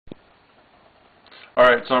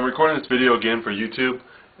Alright, so I'm recording this video again for YouTube,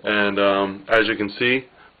 and as you can see,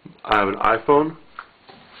 I have an iPhone.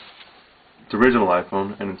 It's an original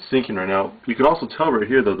iPhone, and it's syncing right now. You can also tell right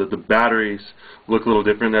here, though, that the batteries look a little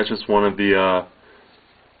different. That's just one of the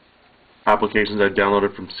applications I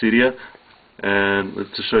downloaded from Cydia, and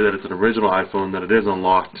it's to show you that it's an original iPhone, that it is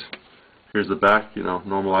unlocked. Here's the back,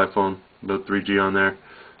 normal iPhone, no 3G on there.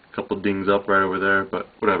 A couple dings up right over there, but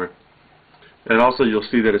whatever. And also you'll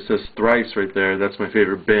see that it says Thrice right there. That's my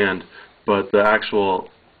favorite band. But the actual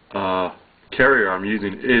carrier I'm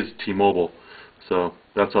using is T-Mobile. So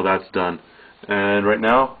that's how that's done. And right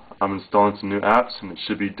now I'm installing some new apps, and it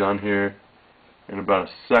should be done here in about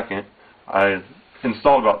a second. I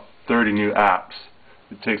installed about 30 new apps.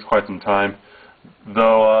 It takes quite some time.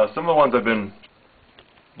 Though some of the ones I've been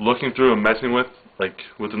looking through and messing with, like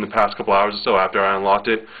within the past couple hours or so after I unlocked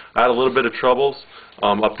it, I had a little bit of troubles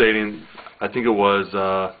updating. I think it was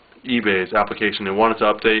eBay's application. It wanted to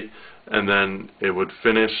update, and then it would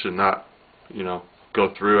finish and not,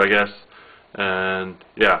 go through, I guess. And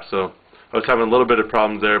yeah, so I was having a little bit of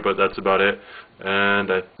problems there, but that's about it.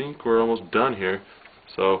 And I think we're almost done here.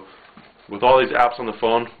 So with all these apps on the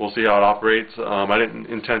phone, we'll see how it operates. I didn't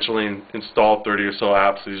intentionally install 30 or so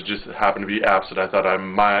apps. These just happen to be apps that I thought I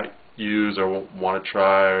might use or want to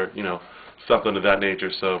try, or something of that nature.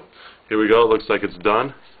 So here we go. It looks like it's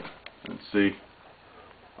done. Let's see.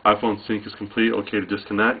 iPhone sync is complete. Okay to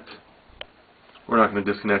disconnect. We're not going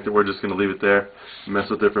to disconnect it. We're just going to leave it there. Mess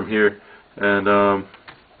with it from here. And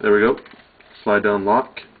there we go. Slide down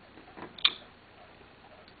lock.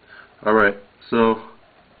 Alright, so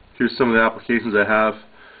here's some of the applications I have.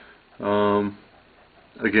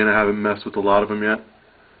 Again, I haven't messed with a lot of them yet.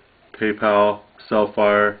 PayPal,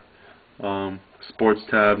 Cellfire, Sports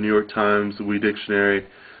Tab, New York Times, the Wii Dictionary,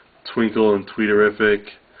 Twinkle and Tweeterific,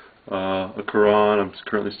 a Quran. I'm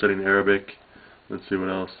currently studying Arabic. Let's see what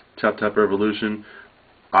else. Tap Tap Revolution,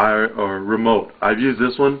 or Remote. I've used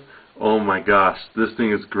this one. Oh my gosh, this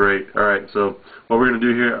thing is great. Alright, so what we're going to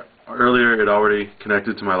do here, earlier it already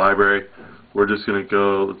connected to my library. We're just going to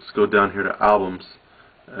go, let's go down here to albums,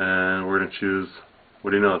 and we're going to choose,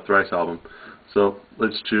 what do you know, a Thrice album. So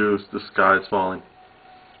let's choose The Sky is Falling.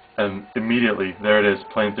 And immediately, there it is,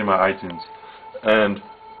 playing through my iTunes. And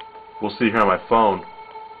we'll see here on my phone,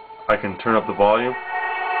 I can turn up the volume,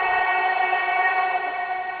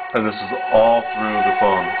 and this is all through the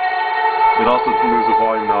phone. It also moves the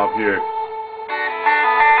volume knob here.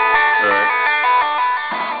 Alright.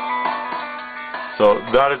 So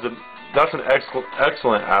that's an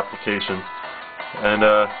excellent application, and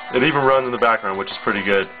it even runs in the background, which is pretty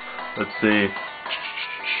good. Let's see,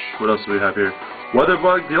 what else do we have here?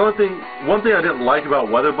 WeatherBug. One thing I didn't like about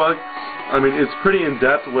WeatherBug, I mean, it's pretty in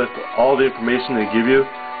depth with all the information they give you.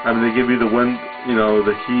 I mean, they give you the wind,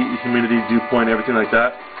 the heat, humidity, dew point, everything like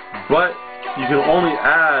that. But you can only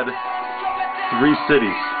add 3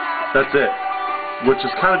 cities. That's it, which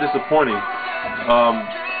is kind of disappointing.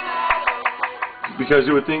 Because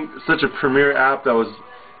you would think such a premier app that was,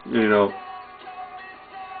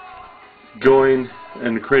 going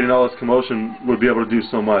and creating all this commotion would be able to do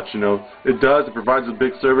so much. It does. It provides a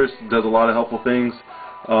big service. It does a lot of helpful things,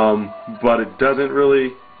 but it doesn't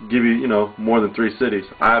really give you, more than 3 cities.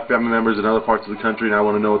 I have family members in other parts of the country, and I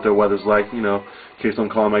want to know what their weather's like, in case I'm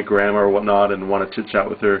calling my grandma or whatnot and want to chit chat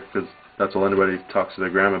with her, because that's all anybody talks to their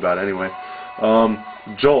grandma about anyway.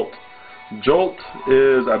 Jolt. Jolt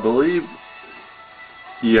is, I believe,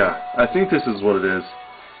 yeah, I think this is what it is.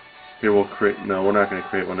 Here we'll create, no, we're not going to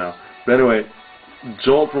create one now. But anyway,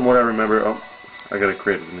 Jolt, from what I remember, I got to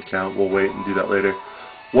create an account. We'll wait and do that later.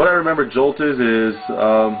 What I remember Jolt is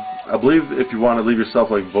I believe if you want to leave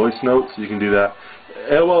yourself like voice notes, you can do that.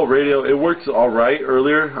 AOL Radio, it works alright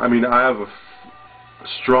earlier. I mean, I have a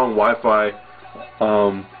strong Wi-Fi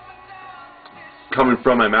coming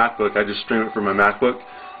from my MacBook. I just stream it from my MacBook,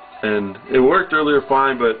 and it worked earlier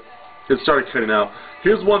fine, but it started cutting out.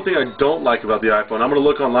 Here's one thing I don't like about the iPhone. I'm going to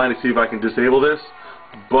look online to see if I can disable this,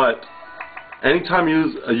 but anytime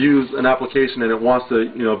you use an application and it wants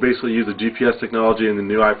to, basically use the GPS technology in the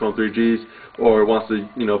new iPhone 3Gs, or it wants to,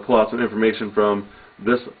 pull out some information from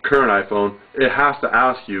this current iPhone, it has to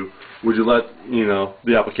ask you, would you let,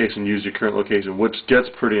 the application use your current location, which gets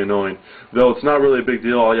pretty annoying. Though it's not really a big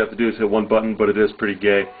deal. All you have to do is hit one button, but it is pretty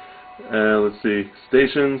gay. And let's see,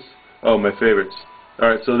 stations. Oh, my favorites.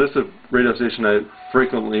 Alright, so this is a radio station I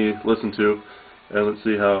frequently listen to, and let's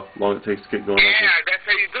see how long it takes to get going. Yeah, that's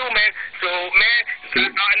how you do, man. So, man,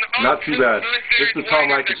 not too bad. This is the Tom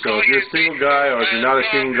Liker Show. If you're a single guy, or if you're not a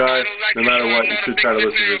single guy, no matter what, you should try to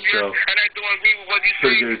listen to this show.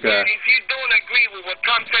 Pretty good guy. If you don't agree with what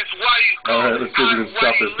Tom says, why you Alright, let's see if we can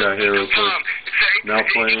stop this guy here real quick. now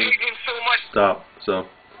playing, Thank you so much. stop. So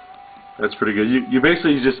that's pretty good. You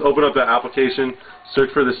basically just open up that application,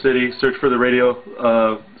 search for the city, search for the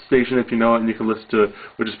radio station if you know it, and you can listen to it,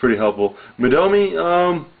 which is pretty helpful.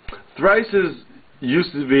 Midomi, Thrice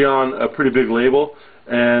used to be on a pretty big label,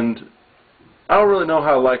 and I don't really know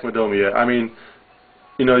how to like Midomi yet. I mean,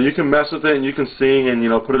 you know, you can mess with it and you can sing and, you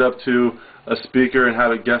know, put it up to a speaker and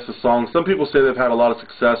have it guess the song. Some people say they've had a lot of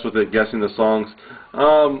success with it guessing the songs.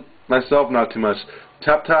 Myself, not too much.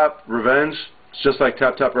 Tap Tap Revenge, it's just like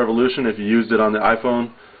Tap Tap Revolution if you used it on the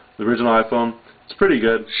iPhone, the original iPhone. It's pretty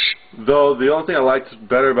good. Though the only thing I liked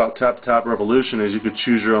better about Tap Tap Revolution is you could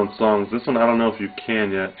choose your own songs. This one I don't know if you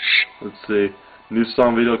can yet. Let's see. New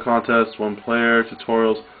song video contest, 1 player,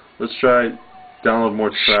 tutorials. Let's try download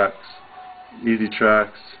more tracks. Easy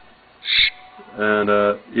tracks. And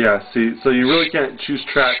yeah, see, so you really can't choose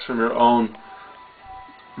tracks from your own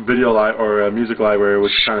video or music library,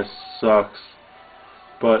 which kind of sucks.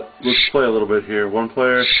 But let's play a little bit here. 1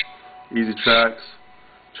 player, easy tracks.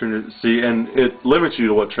 See, and it limits you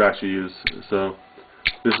to what tracks you use. So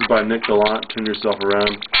this is by Nick Gallant. Turn yourself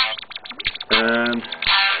around, and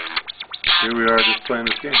here we are, just playing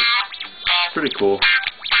this game. Pretty cool.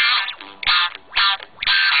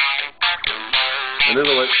 And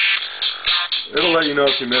it'll let you know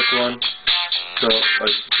if you miss one. So,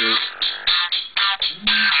 like, see,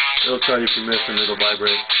 it'll tell you if you miss and it'll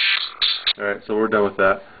vibrate. Alright, so we're done with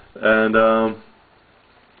that. And,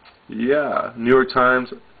 yeah, New York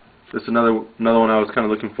Times. This is another one I was kind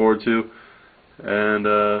of looking forward to. And,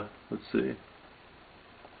 let's see.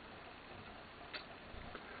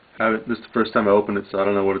 This is the first time I opened it, so I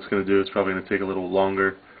don't know what it's going to do. It's probably going to take a little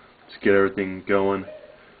longer to get everything going.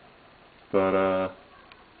 But,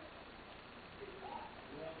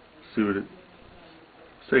 see what it's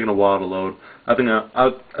taking a while to load. I think I'm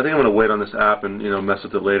going to wait on this app and, you know, mess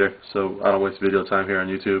with it later, so I don't waste video time here on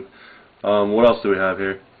YouTube. What else do we have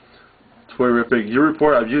here? Twitterific.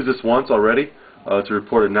 I've used this once already to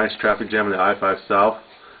report a nice traffic jam on the I-5 South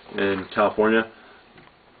in California.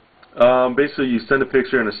 Basically, you send a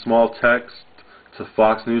picture and a small text to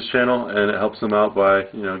Fox News channel, and it helps them out by,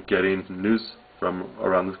 you know, getting news from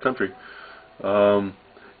around the country.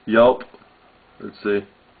 Yelp. Let's see.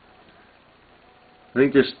 I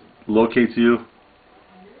think just locates you.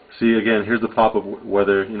 See, again, here's the pop-up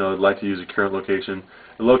whether, you know, I'd like to use a current location.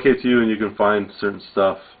 It locates you and you can find certain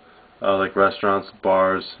stuff like restaurants,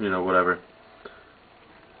 bars, you know, whatever.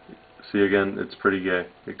 See, again, it's pretty gay.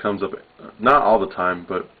 It comes up, not all the time,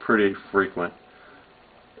 but pretty frequent.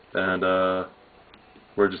 And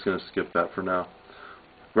we're just going to skip that for now.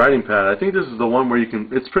 Writing pad. I think this is the one where you can,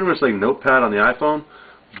 it's pretty much like Notepad on the iPhone,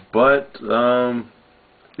 but I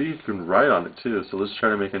think you can write on it too, so let's try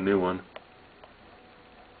to make a new one.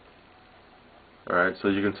 Alright, so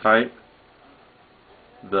you can type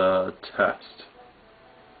the text.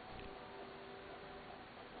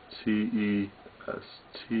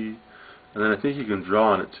 T-E-S-T. And then I think you can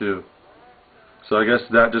draw on it too. So I guess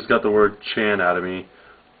that just got the word Chan out of me.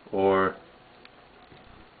 Or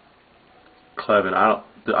Clevin. I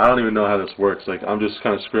don't even know how this works. Like, I'm just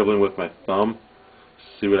kind of scribbling with my thumb,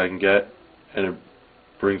 see what I can get, and it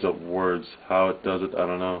brings up words. How it does it, I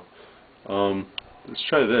don't know. Let's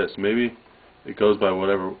try this. Maybe it goes by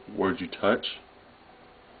whatever words you touch.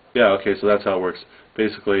 Yeah, okay, so that's how it works.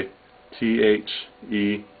 Basically,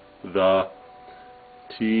 T-H-E, the,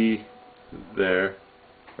 T, there,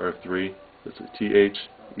 or 3. That's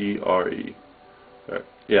T-H-E-R-E. Right.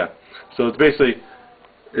 Yeah, so it's basically,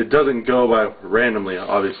 it doesn't go by randomly,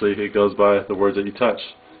 obviously. It goes by the words that you touch.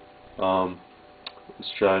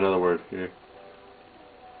 Let's try another word here.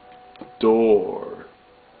 Door.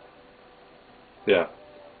 Yeah,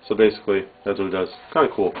 so basically that's what it does. Kind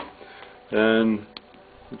of cool. And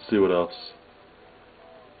let's see what else.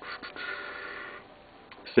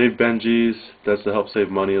 Save Benjis. That's to help save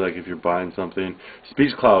money, like if you're buying something.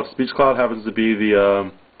 Speech Cloud. Speech Cloud happens to be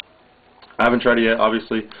the I haven't tried it yet,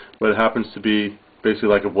 obviously, but it happens to be basically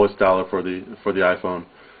like a voice dialer for the iPhone.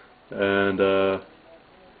 And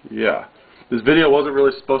yeah, this video wasn't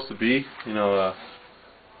really supposed to be, you know,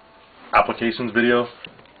 applications video,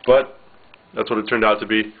 but that's what it turned out to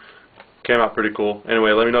be. Came out pretty cool.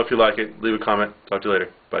 Anyway, let me know if you like it. Leave a comment. Talk to you later.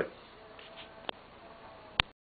 Bye.